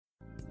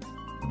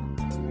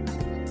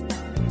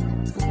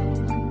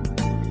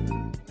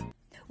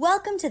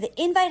Welcome to the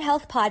Invite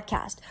Health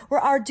podcast, where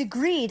our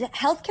degreed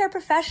healthcare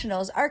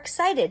professionals are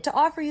excited to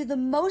offer you the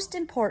most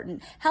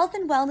important health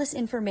and wellness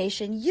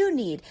information you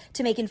need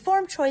to make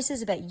informed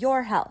choices about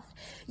your health.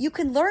 You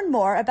can learn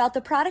more about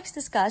the products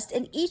discussed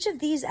in each of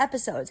these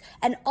episodes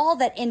and all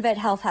that Invite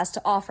Health has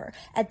to offer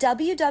at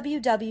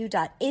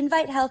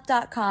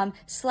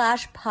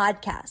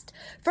www.invitehealth.com/podcast.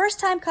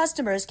 First-time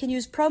customers can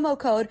use promo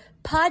code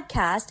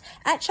podcast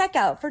at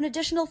checkout for an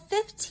additional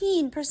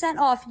 15%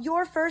 off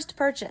your first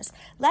purchase.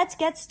 Let's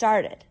get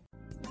started.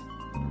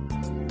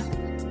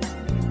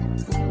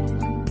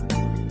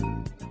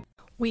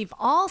 We've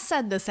all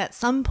said this at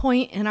some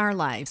point in our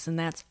lives, and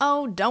that's,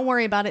 oh, don't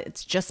worry about it,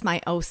 it's just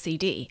my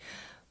OCD.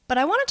 But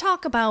I want to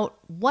talk about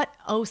what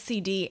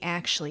OCD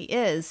actually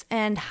is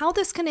and how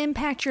this can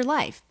impact your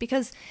life,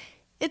 because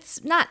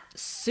it's not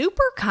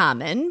super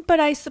common, but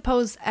I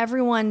suppose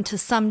everyone to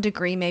some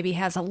degree maybe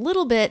has a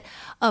little bit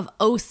of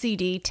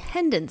OCD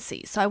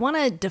tendency. So I want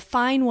to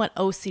define what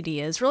OCD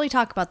is, really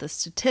talk about the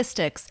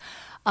statistics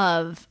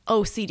of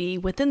OCD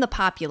within the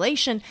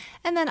population,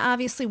 and then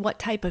obviously what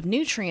type of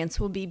nutrients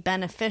will be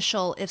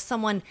beneficial if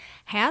someone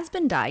has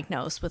been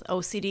diagnosed with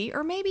OCD,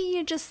 or maybe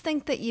you just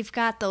think that you've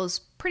got those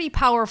pretty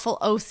powerful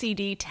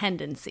OCD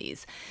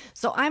tendencies.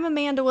 So I'm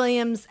Amanda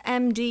Williams,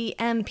 MD,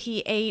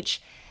 MPH,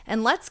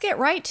 and let's get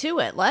right to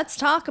it. Let's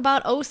talk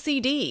about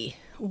OCD.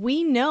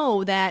 We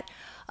know that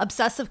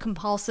obsessive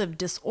compulsive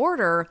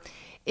disorder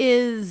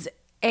is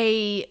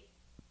a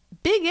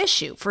big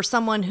issue for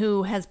someone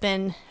who has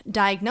been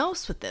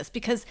diagnosed with this,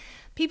 because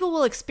people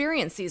will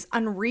experience these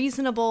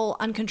unreasonable,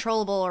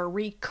 uncontrollable, or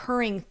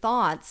recurring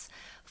thoughts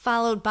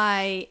followed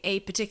by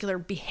a particular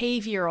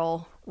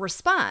behavioral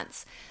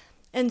response.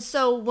 And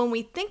so when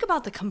we think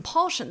about the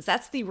compulsions,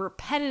 that's the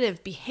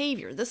repetitive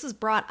behavior. This is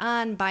brought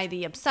on by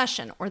the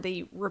obsession or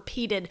the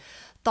repeated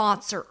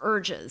thoughts or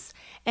urges.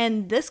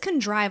 And this can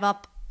drive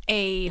up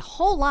a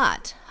whole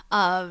lot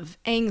of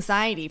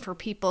anxiety for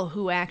people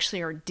who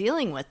actually are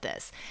dealing with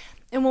this.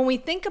 And when we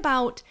think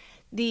about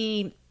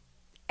the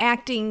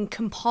acting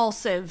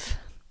compulsive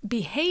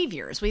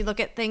behaviors, we look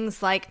at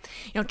things like,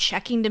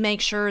 checking to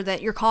make sure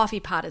that your coffee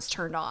pot is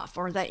turned off,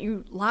 or that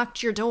you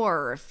locked your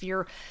door, or if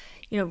you're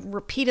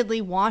repeatedly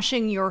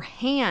washing your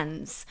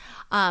hands,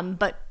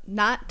 but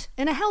not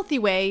in a healthy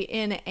way,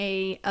 in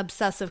a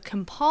obsessive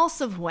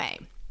compulsive way.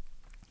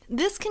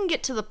 This can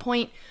get to the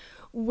point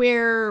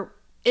where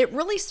it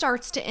really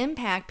starts to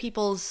impact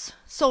people's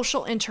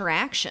social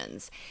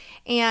interactions.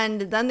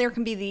 And then there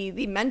can be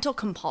the mental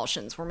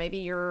compulsions, where maybe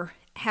you're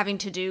having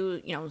to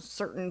do,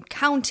 certain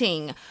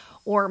counting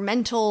or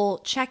mental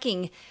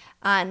checking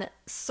on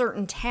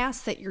certain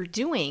tasks that you're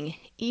doing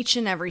each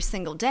and every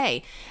single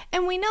day.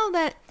 And we know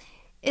that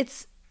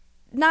it's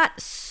not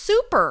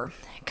super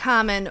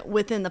common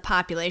within the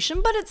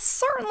population, but it's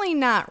certainly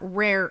not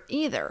rare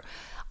either.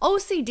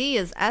 OCD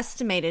is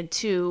estimated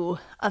to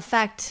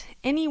affect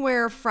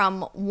anywhere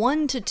from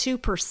 1% to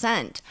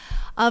 2%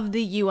 of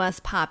the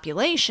U.S.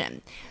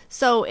 population.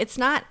 So it's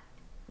not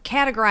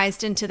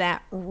categorized into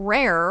that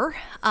rare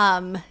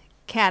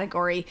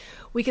category.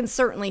 We can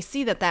certainly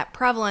see that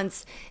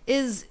prevalence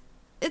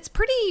it's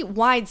pretty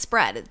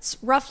widespread. It's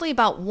roughly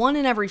about 1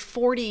 in every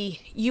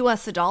 40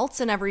 U.S. adults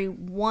and every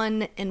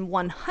 1 in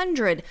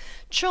 100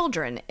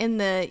 children in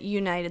the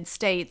United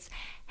States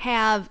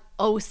have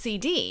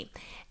OCD.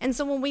 And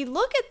so when we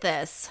look at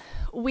this,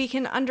 we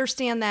can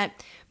understand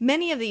that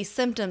many of these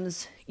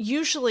symptoms,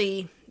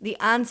 usually the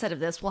onset of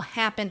this will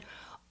happen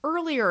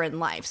earlier in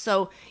life.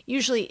 So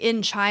usually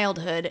in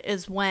childhood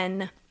is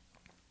when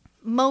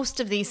most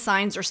of these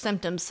signs or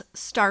symptoms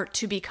start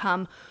to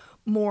become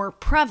more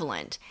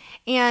prevalent.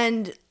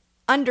 And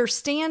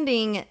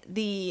understanding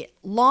the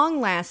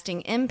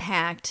long-lasting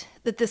impact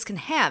that this can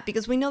have,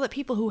 because we know that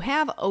people who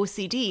have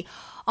OCD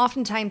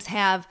oftentimes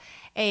have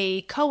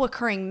a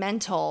co-occurring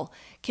mental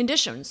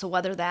condition. So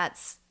whether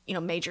that's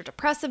major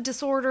depressive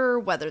disorder,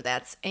 whether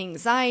that's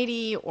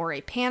anxiety or a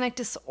panic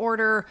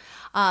disorder,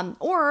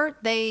 or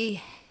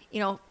they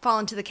fall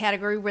into the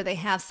category where they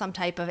have some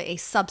type of a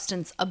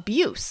substance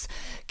abuse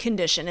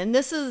condition. And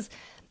this is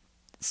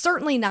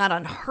certainly not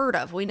unheard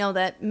of. We know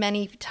that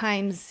many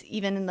times,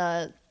 even in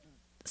the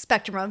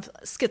spectrum of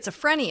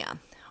schizophrenia,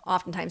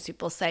 oftentimes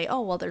people say,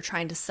 oh, well, they're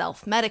trying to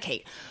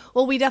self-medicate.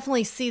 Well, we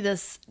definitely see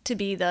this to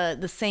be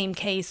the same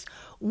case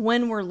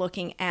when we're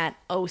looking at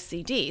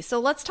OCD. So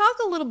let's talk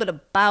a little bit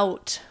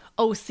about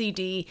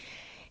OCD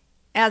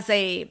as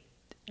a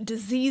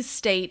disease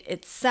state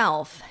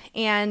itself,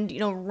 and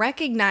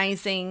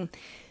recognizing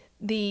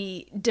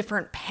the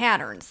different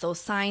patterns, those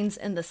signs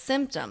and the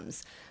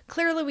symptoms.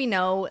 Clearly, we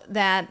know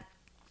that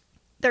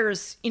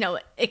there's,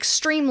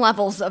 extreme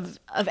levels of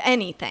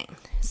anything.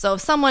 So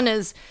if someone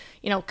is,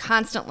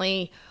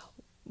 constantly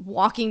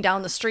walking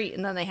down the street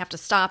and then they have to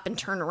stop and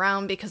turn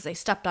around because they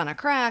stepped on a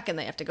crack and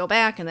they have to go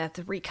back and they have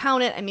to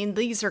recount it. I mean,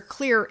 these are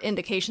clear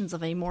indications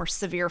of a more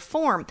severe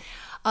form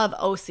of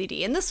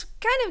OCD. And this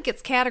kind of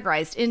gets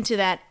categorized into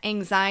that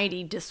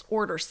anxiety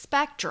disorder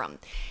spectrum.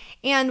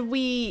 And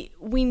we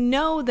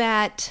know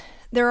that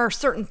there are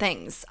certain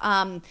things.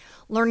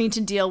 Learning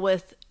to deal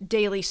with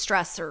daily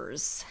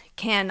stressors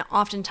can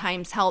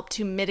oftentimes help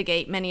to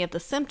mitigate many of the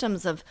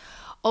symptoms of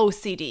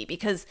OCD,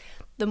 because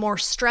the more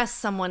stressed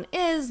someone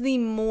is, the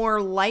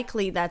more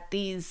likely that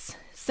these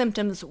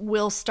symptoms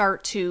will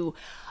start to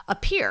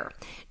appear.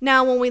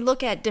 Now, when we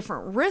look at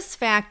different risk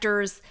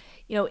factors,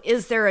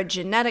 is there a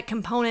genetic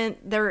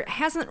component? There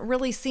hasn't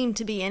really seemed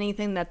to be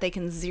anything that they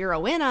can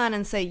zero in on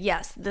and say,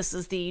 yes, this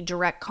is the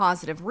direct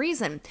causative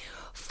reason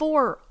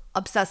for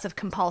obsessive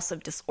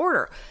compulsive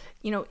disorder.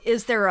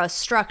 Is there a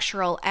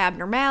structural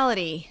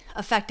abnormality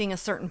affecting a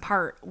certain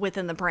part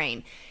within the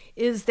brain?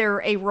 Is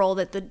there a role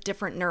that the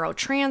different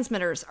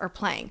neurotransmitters are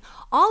playing?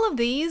 All of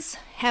these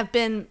have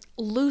been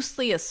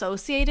loosely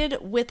associated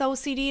with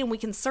OCD, and we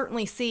can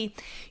certainly see,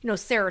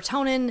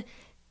 serotonin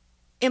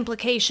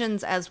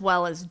implications as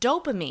well as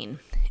dopamine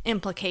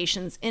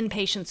implications in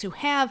patients who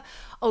have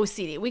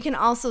OCD. We can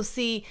also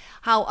see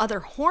how other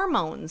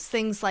hormones,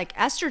 things like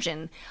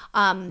estrogen,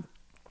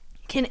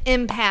 can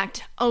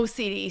impact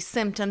OCD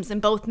symptoms in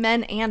both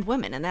men and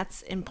women, and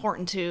that's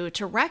important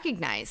to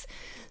recognize.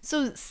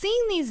 So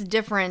seeing these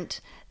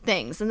different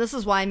things, and this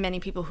is why many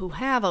people who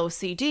have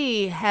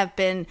OCD have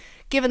been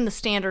given the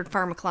standard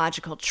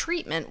pharmacological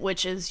treatment,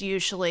 which is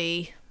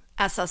usually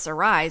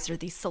SSRIs, or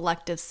the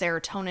selective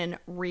serotonin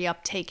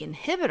reuptake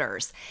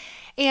inhibitors.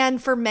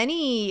 And for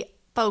many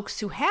folks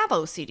who have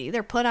OCD,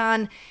 they're put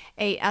on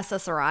a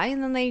SSRI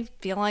and then they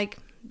feel like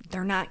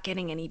they're not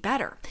getting any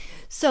better.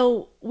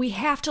 So we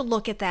have to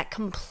look at that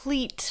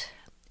complete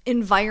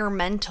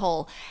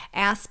environmental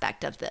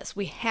aspect of this.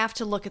 We have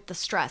to look at the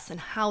stress and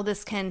how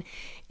this can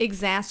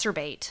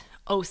exacerbate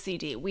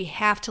OCD. We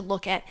have to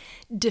look at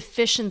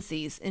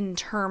deficiencies in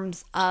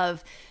terms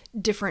of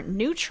different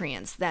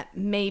nutrients that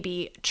may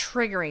be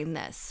triggering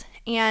this,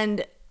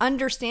 and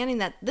understanding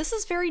that this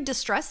is very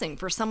distressing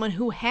for someone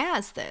who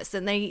has this,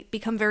 and they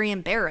become very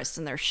embarrassed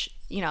and they're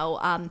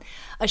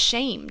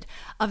ashamed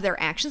of their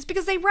actions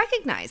because they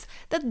recognize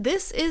that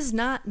this is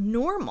not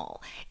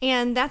normal.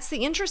 And that's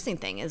the interesting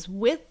thing, is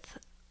with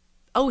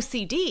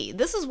OCD,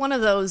 this is one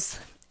of those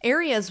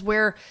areas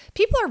where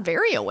people are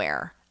very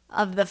aware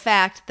of the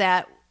fact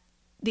that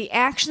the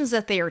actions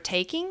that they are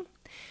taking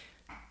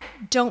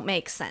don't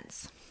make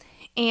sense.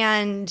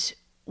 And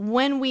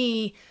when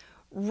we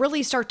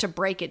really start to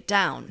break it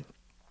down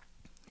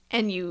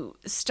and you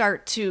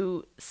start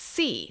to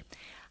see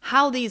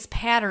how these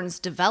patterns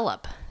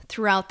develop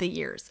throughout the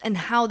years and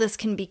how this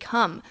can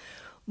become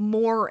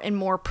more and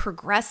more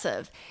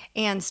progressive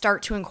and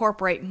start to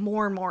incorporate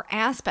more and more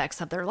aspects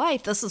of their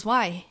life, this is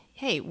why,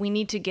 hey, we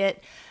need to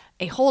get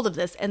a hold of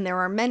this. And there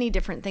are many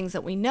different things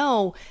that we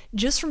know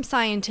just from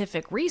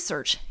scientific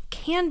research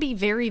can be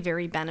very,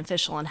 very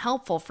beneficial and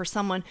helpful for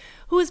someone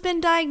who has been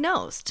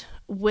diagnosed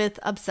with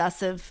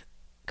obsessive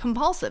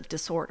compulsive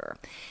disorder.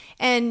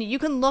 And you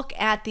can look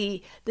at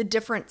the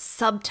different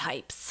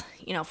subtypes,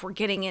 if we're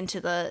getting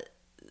into the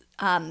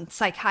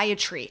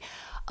psychiatry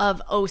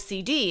of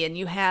OCD, and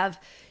you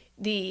have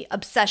the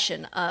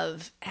obsession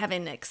of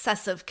having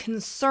excessive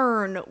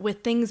concern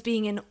with things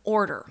being in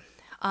order.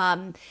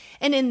 And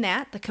in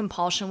that, the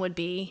compulsion would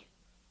be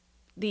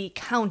the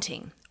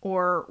counting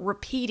or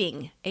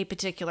repeating a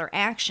particular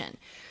action.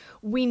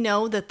 We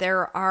know that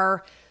there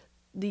are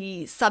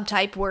the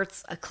subtype where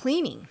it's a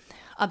cleaning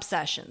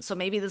obsession. So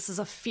maybe this is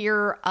a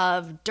fear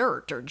of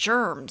dirt or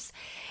germs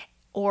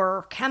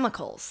or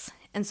chemicals.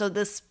 And so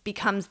this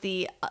becomes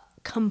the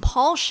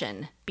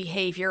compulsion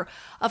behavior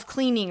of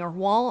cleaning or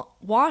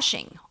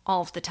washing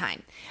all of the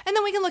time. And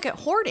then we can look at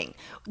hoarding.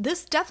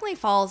 This definitely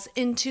falls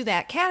into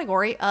that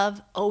category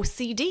of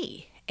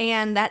OCD.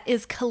 And that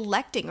is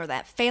collecting, or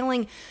that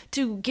failing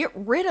to get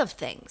rid of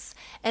things.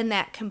 And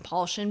that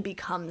compulsion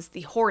becomes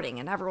the hoarding.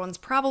 And everyone's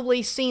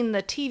probably seen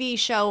the TV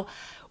show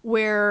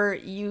where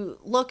you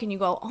look and you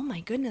go, oh my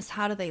goodness,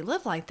 how do they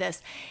live like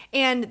this?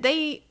 And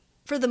they,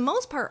 for the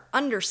most part,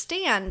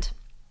 understand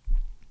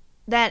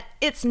that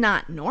it's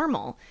not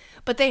normal,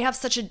 but they have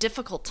such a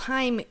difficult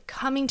time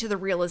coming to the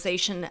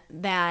realization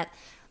that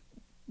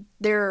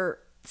their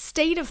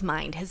state of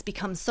mind has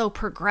become so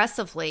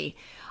progressively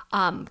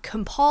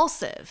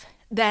compulsive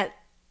that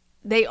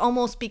they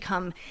almost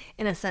become,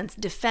 in a sense,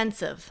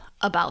 defensive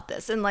about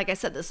this. And like I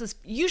said, this is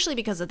usually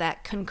because of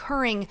that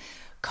concurring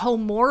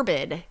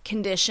comorbid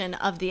condition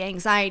of the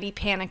anxiety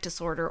panic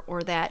disorder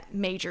or that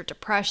major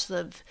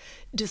depressive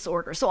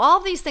disorder. So all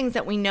of these things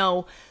that we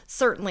know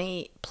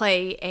certainly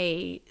play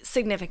a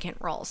significant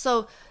role.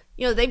 So,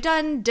 they've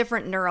done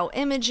different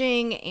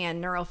neuroimaging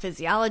and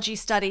neurophysiology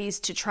studies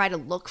to try to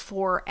look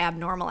for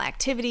abnormal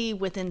activity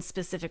within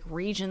specific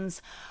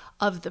regions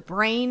of the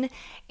brain,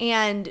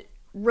 and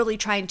really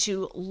trying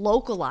to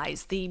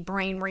localize the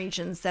brain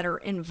regions that are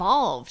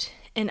involved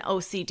in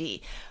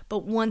OCD.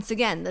 But once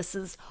again, this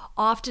is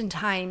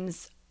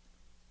oftentimes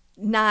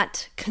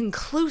not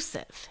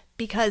conclusive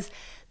because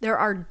there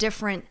are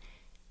different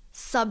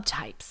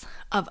subtypes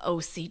of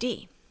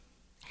OCD.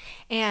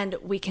 And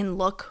we can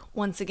look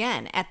once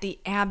again at the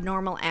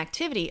abnormal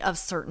activity of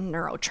certain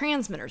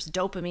neurotransmitters,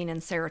 dopamine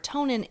and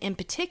serotonin in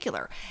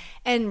particular,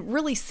 and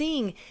really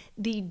seeing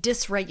the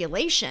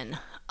dysregulation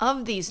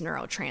of these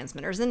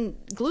neurotransmitters. And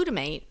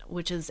glutamate,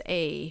 which is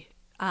a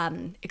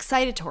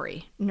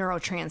excitatory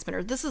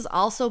neurotransmitter, this has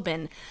also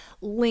been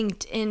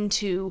linked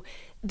into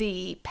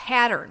the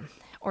pattern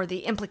or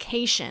the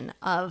implication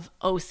of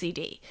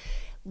OCD.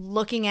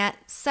 Looking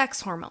at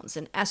sex hormones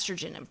and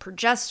estrogen and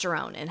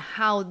progesterone and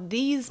how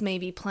these may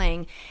be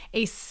playing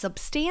a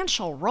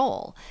substantial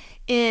role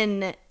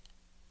in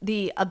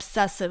the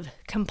obsessive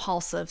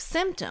compulsive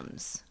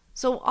symptoms.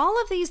 So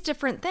all of these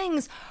different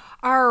things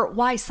are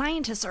why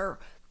scientists are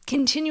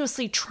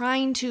continuously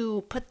trying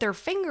to put their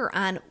finger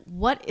on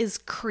what is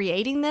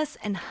creating this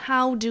and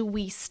how do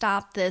we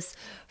stop this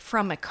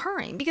from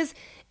occurring, because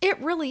it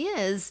really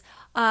is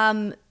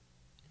a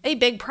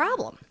big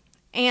problem.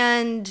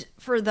 And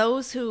for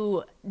those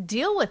who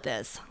deal with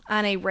this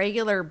on a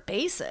regular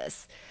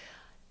basis,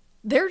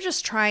 they're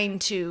just trying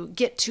to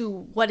get to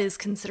what is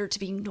considered to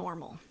be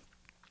normal.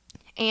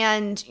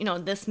 And,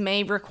 this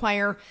may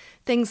require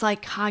things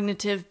like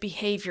cognitive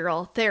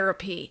behavioral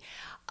therapy.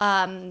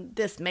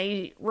 This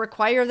may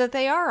require that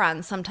they are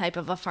on some type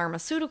of a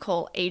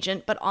pharmaceutical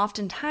agent, but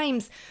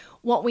oftentimes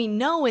what we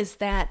know is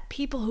that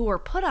people who are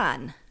put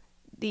on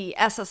the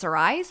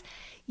SSRIs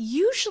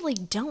usually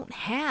don't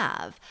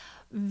have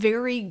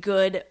very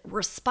good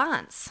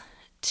response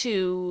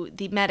to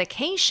the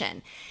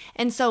medication.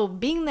 And so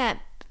being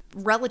that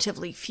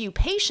relatively few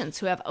patients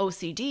who have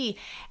OCD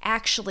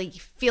actually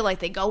feel like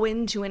they go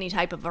into any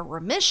type of a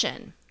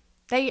remission,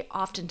 they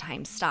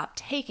oftentimes stop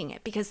taking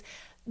it because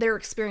they're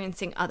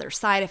experiencing other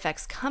side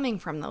effects coming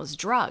from those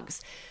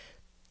drugs.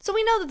 So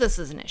we know that this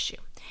is an issue.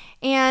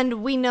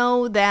 And we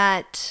know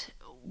that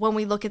when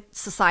we look at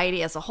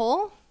society as a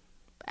whole,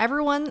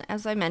 everyone,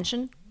 as I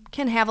mentioned,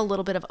 can have a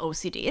little bit of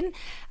OCD.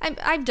 And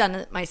I've done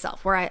it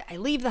myself, where I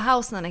leave the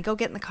house and then I go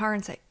get in the car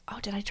and say, oh,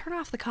 did I turn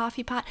off the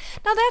coffee pot?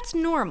 Now that's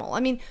normal. I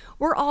mean,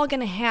 we're all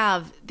going to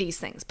have these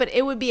things, but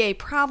it would be a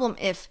problem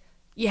if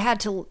you had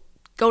to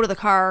go to the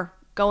car,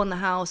 go in the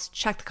house,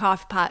 check the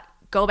coffee pot,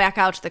 go back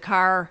out to the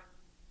car,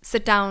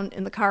 sit down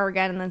in the car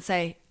again, and then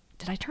say,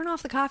 did I turn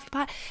off the coffee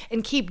pot?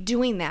 And keep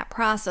doing that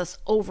process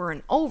over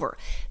and over.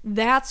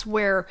 That's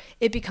where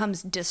it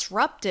becomes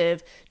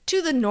disruptive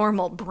to the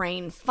normal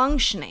brain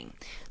functioning.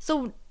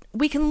 So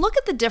we can look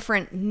at the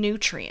different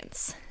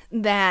nutrients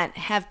that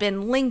have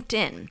been linked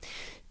in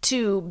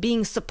to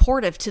being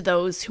supportive to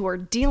those who are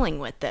dealing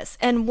with this.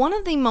 And one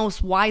of the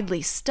most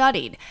widely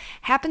studied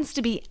happens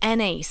to be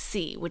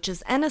NAC, which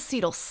is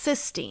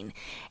N-acetylcysteine.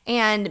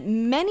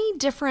 And many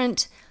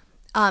different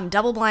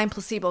double-blind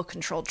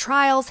placebo-controlled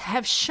trials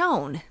have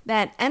shown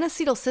that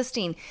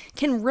N-acetylcysteine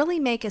can really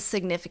make a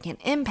significant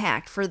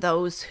impact for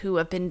those who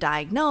have been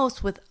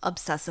diagnosed with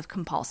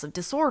obsessive-compulsive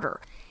disorder.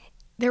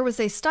 There was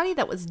a study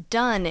that was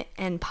done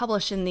and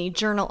published in the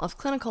Journal of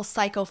Clinical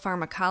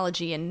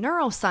Psychopharmacology and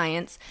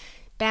Neuroscience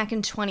back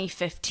in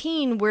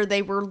 2015, where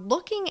they were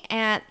looking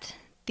at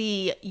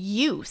the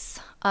use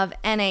of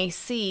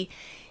NAC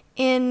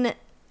in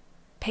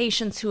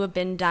patients who have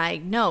been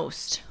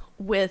diagnosed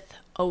with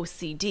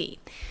OCD.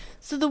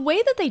 So the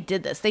way that they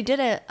did this, they did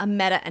a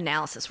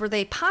meta-analysis where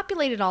they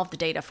populated all of the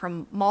data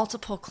from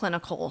multiple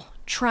clinical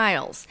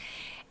trials.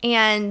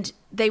 And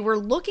they were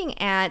looking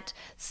at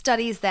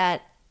studies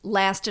that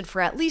lasted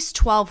for at least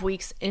 12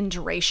 weeks in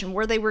duration,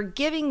 where they were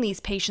giving these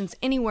patients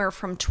anywhere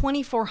from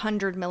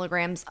 2,400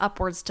 milligrams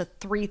upwards to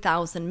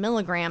 3,000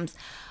 milligrams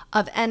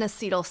of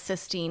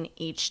N-acetylcysteine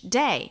each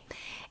day.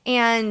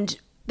 And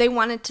they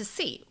wanted to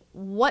see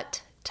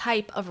what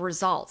type of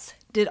results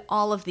did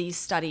all of these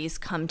studies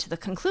come to the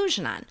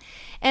conclusion on.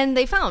 And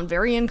they found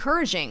very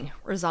encouraging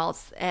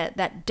results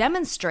that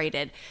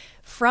demonstrated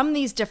from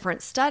these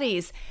different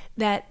studies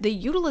that the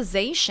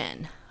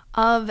utilization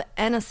of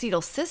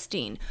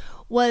N-acetylcysteine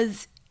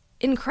was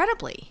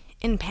incredibly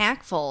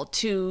impactful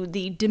to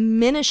the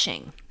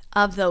diminishing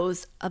of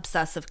those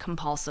obsessive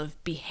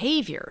compulsive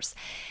behaviors.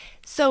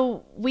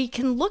 So we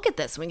can look at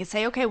this. We can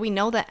say, okay, we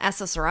know that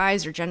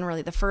SSRIs are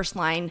generally the first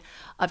line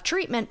of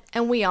treatment,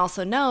 and we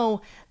also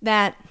know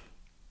that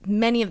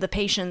many of the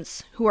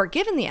patients who are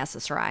given the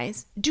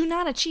SSRIs do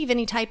not achieve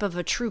any type of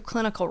a true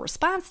clinical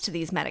response to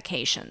these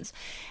medications.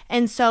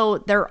 And so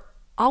they're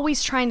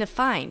always trying to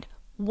find,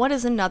 what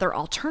is another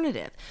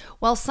alternative?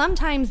 Well,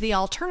 sometimes the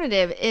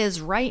alternative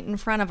is right in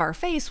front of our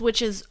face,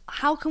 which is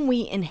how can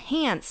we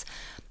enhance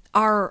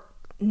our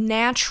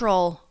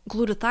natural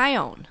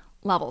glutathione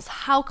levels?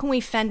 How can we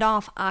fend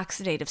off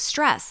oxidative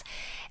stress?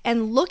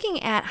 And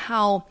looking at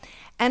how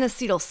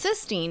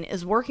N-acetylcysteine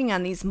is working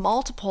on these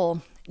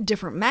multiple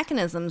different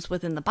mechanisms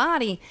within the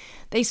body,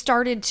 they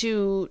started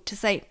to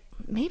say,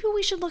 maybe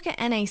we should look at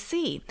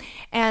NAC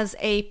as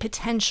a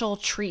potential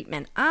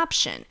treatment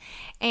option.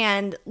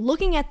 And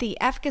looking at the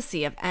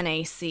efficacy of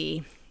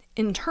NAC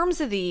in terms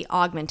of the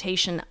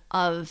augmentation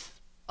of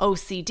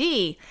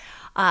OCD,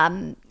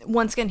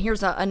 once again,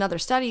 here's another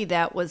study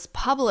that was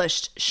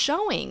published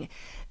showing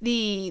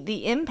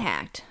the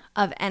impact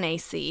of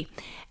NAC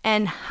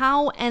and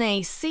how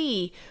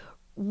NAC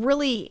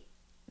really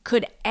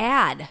could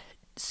add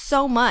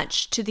so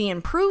much to the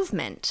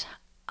improvement,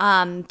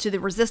 to the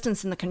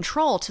resistance and the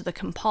control, to the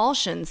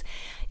compulsions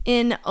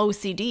in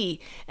OCD.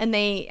 And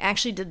they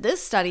actually did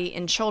this study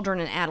in children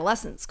and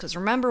adolescents. Because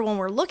remember, when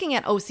we're looking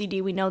at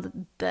OCD, we know that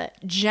the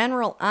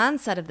general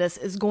onset of this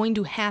is going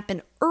to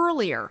happen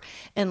earlier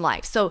in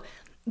life. So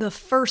the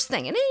first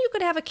thing, and then you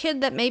could have a kid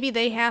that maybe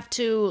they have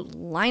to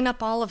line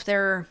up all of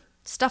their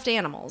stuffed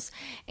animals,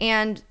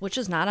 and which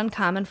is not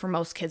uncommon for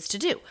most kids to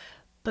do.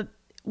 But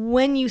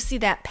when you see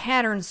that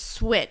pattern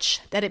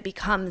switch, that it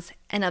becomes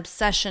an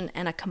obsession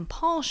and a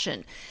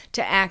compulsion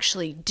to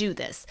actually do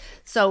this.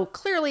 So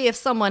clearly, if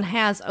someone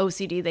has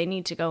OCD, they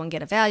need to go and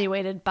get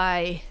evaluated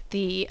by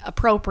the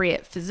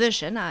appropriate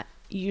physician,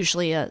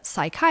 usually a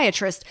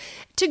psychiatrist,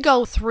 to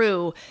go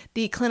through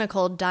the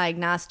clinical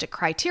diagnostic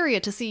criteria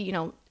to see,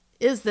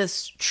 is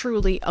this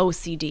truly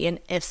OCD? And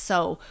if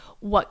so,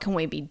 what can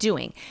we be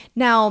doing?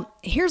 Now,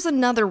 here's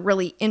another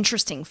really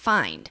interesting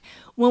find.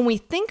 When we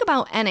think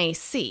about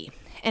NAC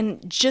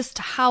and just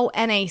how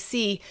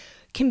NAC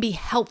can be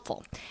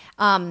helpful,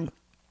 one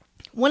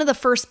of the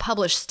first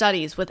published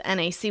studies with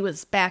NAC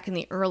was back in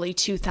the early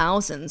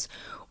 2000s,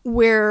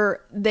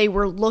 where they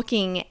were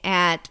looking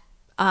at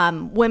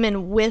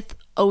women with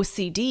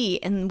OCD,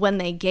 and when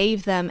they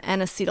gave them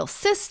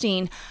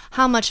N-acetylcysteine,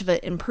 how much of an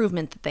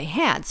improvement that they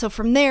had. So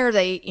from there,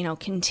 they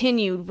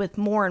continued with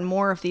more and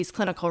more of these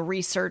clinical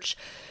research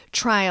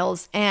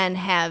trials, and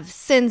have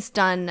since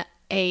done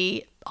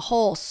a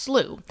whole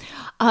slew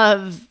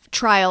of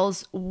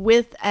trials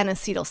with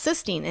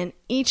N-acetylcysteine, and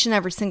each and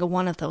every single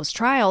one of those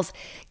trials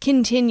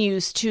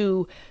continues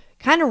to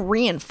kind of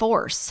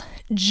reinforce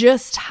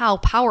just how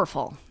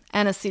powerful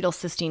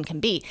N-acetylcysteine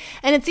can be.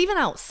 And it's even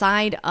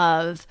outside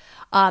of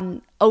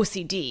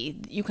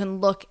OCD. You can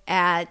look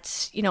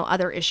at,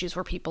 other issues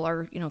where people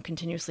are,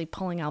 continuously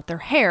pulling out their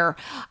hair.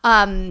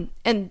 And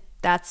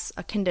that's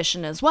a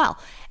condition as well.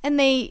 And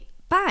they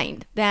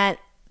find that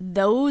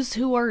those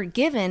who are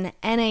given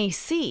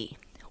NAC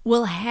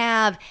will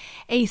have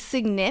a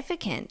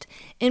significant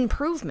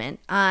improvement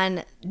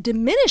on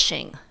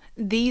diminishing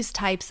these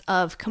types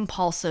of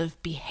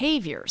compulsive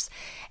behaviors.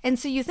 And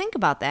so you think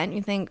about that and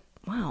you think,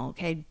 wow,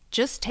 okay,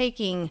 just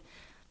taking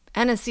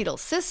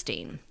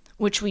N-acetylcysteine,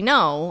 which we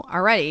know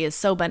already is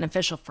so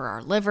beneficial for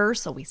our liver,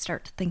 so we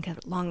start to think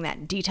along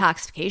that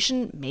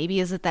detoxification. Maybe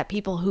is it that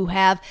people who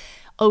have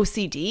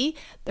OCD,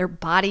 their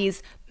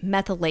body's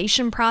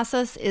methylation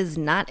process is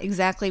not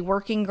exactly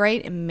working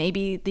great, and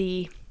maybe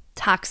the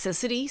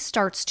toxicity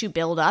starts to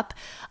build up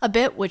a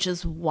bit, which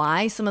is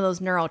why some of those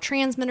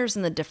neurotransmitters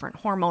and the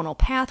different hormonal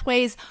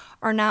pathways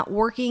are not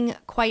working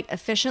quite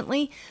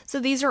efficiently. So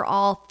these are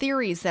all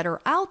theories that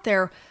are out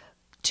there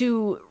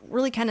to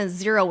really kind of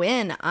zero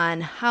in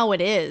on how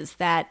it is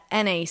that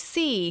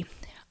NAC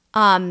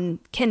can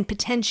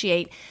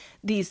potentiate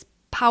these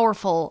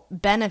powerful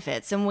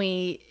benefits. And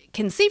we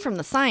can see from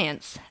the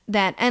science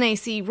that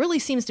NAC really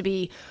seems to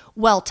be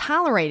well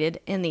tolerated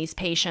in these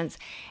patients,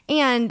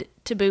 and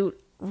to boot,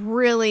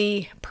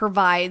 really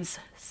provides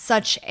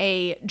such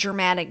a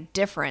dramatic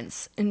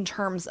difference in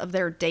terms of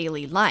their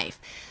daily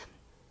life.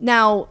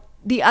 Now,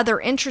 the other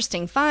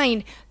interesting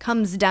find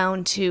comes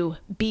down to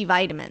B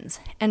vitamins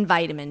and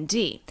vitamin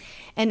D.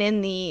 And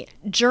in the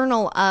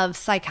Journal of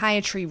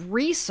Psychiatry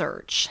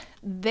Research,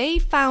 they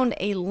found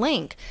a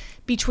link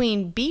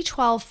between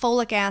B12,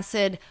 folic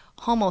acid,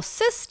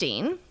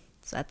 homocysteine,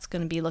 so that's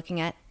going to be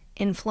looking at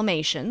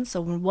inflammation. So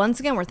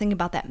once again, we're thinking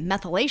about that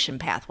methylation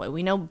pathway.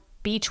 We know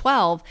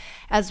B12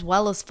 as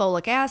well as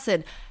folic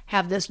acid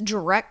have this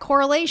direct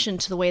correlation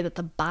to the way that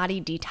the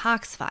body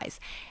detoxifies,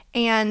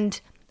 and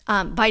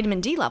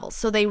vitamin D levels.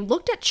 So they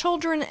looked at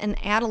children and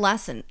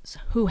adolescents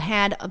who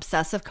had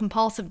obsessive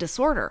compulsive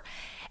disorder,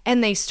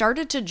 and they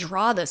started to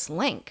draw this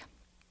link.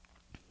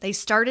 They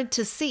started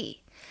to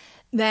see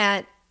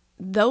that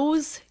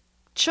those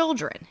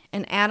children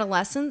and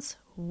adolescents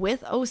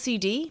with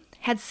OCD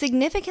had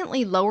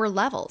significantly lower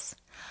levels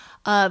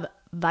of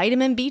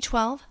vitamin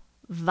B12,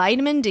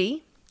 vitamin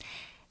D,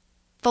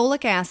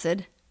 folic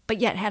acid, but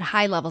yet had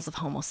high levels of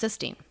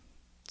homocysteine.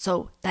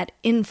 So that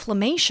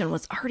inflammation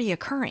was already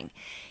occurring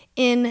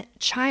in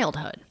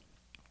childhood,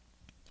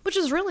 which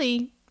is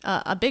really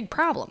a big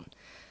problem.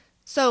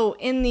 So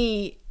in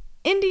the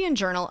Indian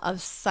Journal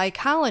of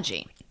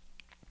Psychology,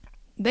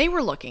 they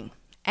were looking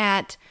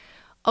at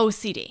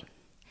OCD,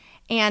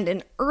 and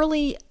an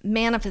early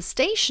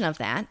manifestation of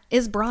that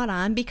is brought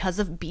on because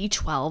of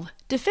B12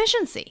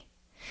 deficiency.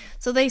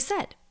 So they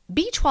said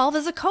B12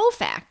 is a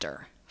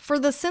cofactor for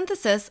the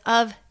synthesis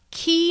of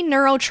key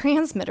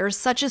neurotransmitters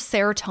such as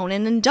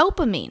serotonin and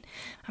dopamine.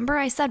 Remember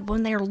I said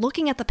when they're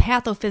looking at the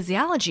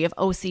pathophysiology of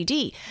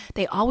OCD,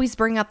 they always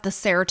bring up the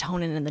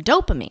serotonin and the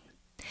dopamine.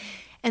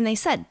 And they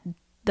said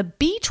the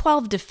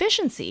B12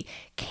 deficiency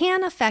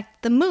can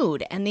affect the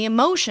mood and the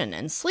emotion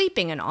and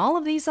sleeping and all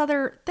of these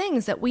other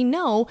things that we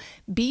know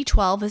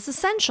B12 is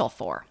essential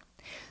for.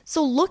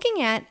 So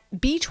looking at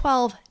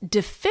B12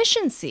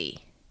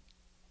 deficiency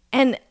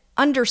and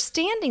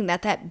understanding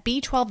that that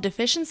B12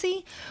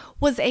 deficiency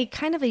was a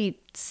kind of a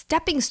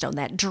stepping stone,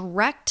 that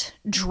direct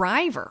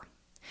driver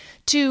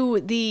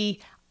to the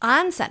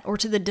onset or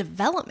to the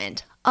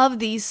development of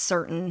these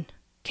certain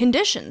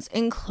conditions,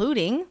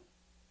 including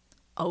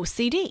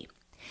OCD.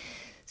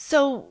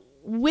 So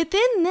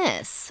within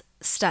this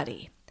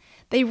study,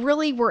 they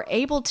really were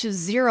able to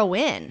zero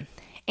in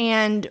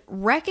and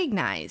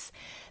recognize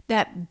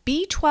that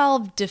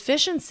B12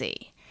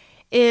 deficiency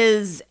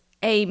is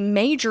a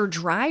major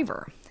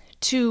driver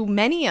to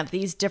many of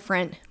these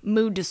different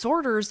mood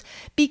disorders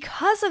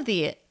because of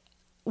the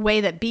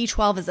way that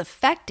B12 is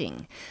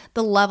affecting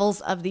the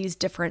levels of these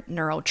different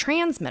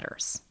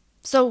neurotransmitters.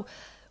 So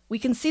we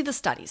can see the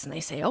studies and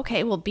they say,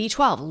 okay, well,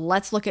 B12,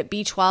 let's look at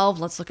B12,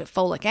 let's look at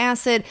folic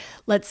acid,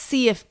 let's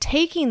see if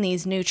taking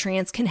these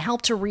nutrients can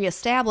help to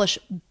reestablish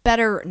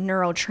better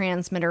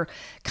neurotransmitter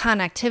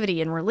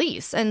connectivity and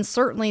release. And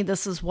certainly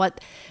this is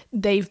what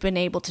they've been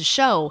able to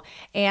show.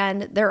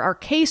 And there are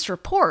case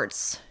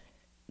reports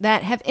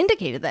that have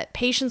indicated that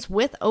patients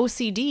with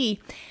OCD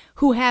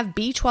who have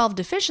B12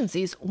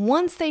 deficiencies,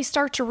 once they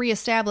start to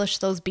reestablish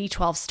those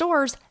B12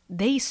 stores,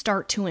 they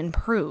start to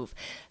improve.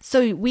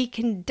 So we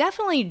can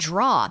definitely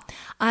draw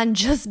on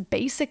just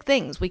basic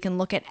things. We can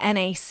look at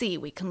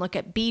NAC, we can look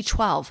at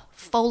B12,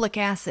 folic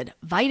acid,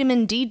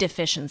 vitamin D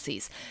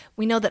deficiencies.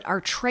 We know that our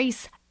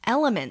trace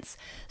elements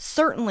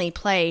certainly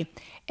play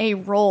a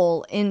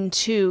role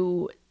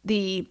into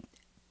the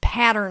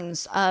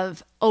patterns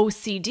of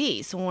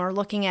OCD. So when we're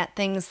looking at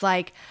things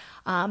like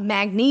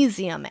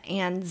magnesium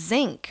and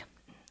zinc,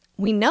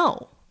 we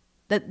know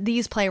that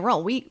these play a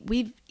role.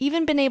 We've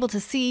even been able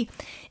to see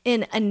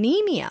in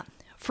anemia,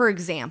 for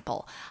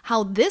example,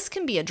 how this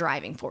can be a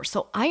driving force.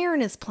 So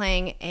iron is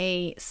playing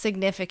a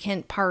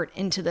significant part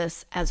into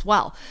this as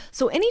well.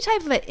 So any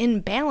type of an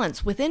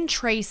imbalance within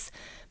trace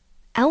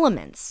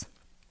elements,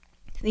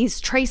 these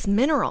trace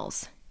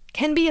minerals,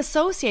 can be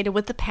associated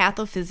with the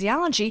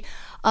pathophysiology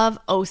of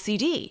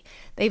OCD.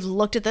 They've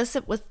looked at this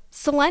with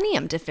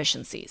selenium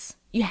deficiencies.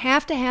 You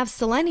have to have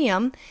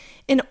selenium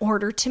in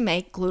order to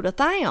make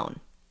glutathione.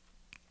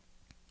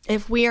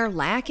 If we are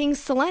lacking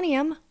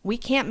selenium, we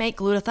can't make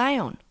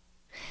glutathione.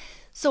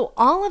 So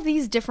all of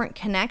these different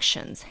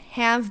connections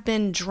have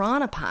been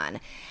drawn upon.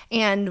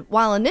 And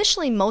while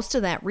initially most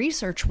of that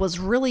research was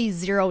really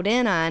zeroed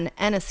in on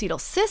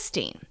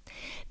N-acetylcysteine,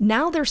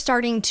 now they're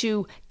starting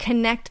to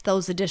connect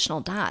those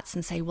additional dots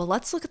and say, well,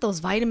 let's look at those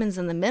vitamins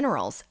and the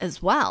minerals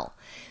as well.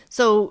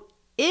 So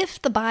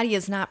if the body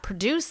is not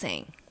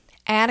producing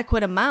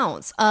adequate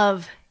amounts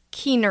of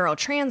key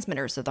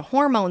neurotransmitters or the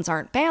hormones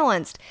aren't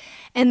balanced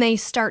and they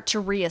start to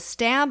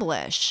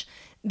reestablish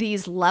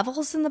these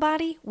levels in the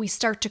body, we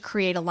start to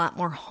create a lot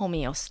more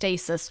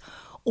homeostasis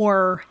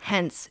or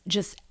hence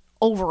just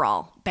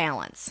overall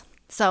balance.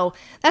 So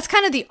that's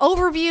kind of the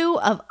overview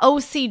of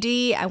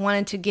OCD. I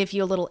wanted to give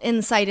you a little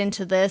insight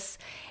into this.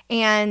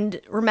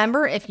 And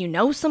remember, if you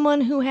know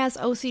someone who has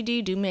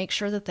OCD, do make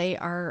sure that they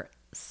are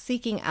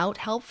seeking out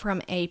help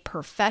from a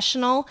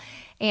professional.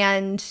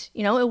 And,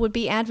 it would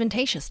be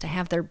advantageous to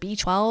have their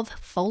B12,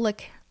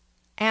 folic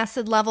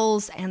acid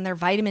levels, and their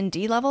vitamin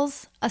D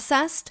levels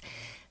assessed.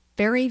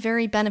 Very,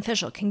 very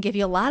beneficial. Can give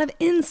you a lot of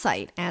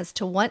insight as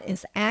to what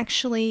is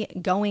actually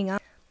going on.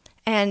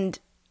 And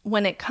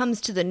when it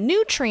comes to the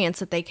nutrients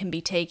that they can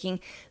be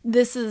taking,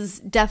 this is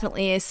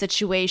definitely a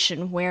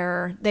situation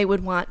where they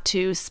would want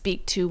to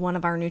speak to one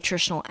of our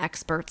nutritional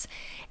experts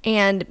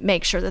and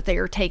make sure that they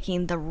are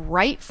taking the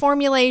right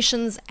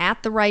formulations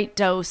at the right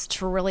dose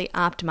to really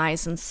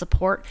optimize and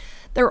support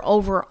their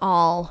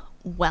overall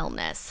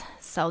wellness.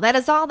 So that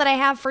is all that I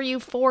have for you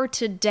for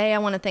today. I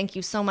want to thank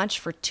you so much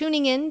for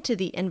tuning in to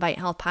the Invite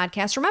Health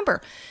podcast.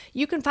 Remember,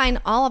 you can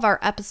find all of our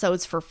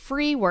episodes for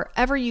free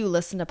wherever you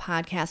listen to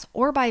podcasts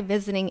or by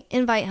visiting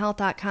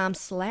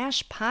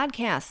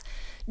invitehealth.com/podcasts.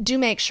 Do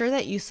make sure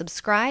that you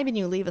subscribe and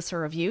you leave us a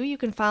review. You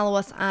can follow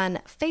us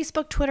on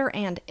Facebook, Twitter,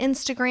 and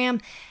Instagram.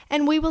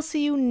 And we will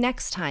see you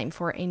next time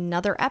for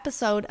another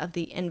episode of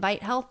the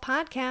Invite Health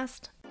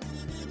podcast.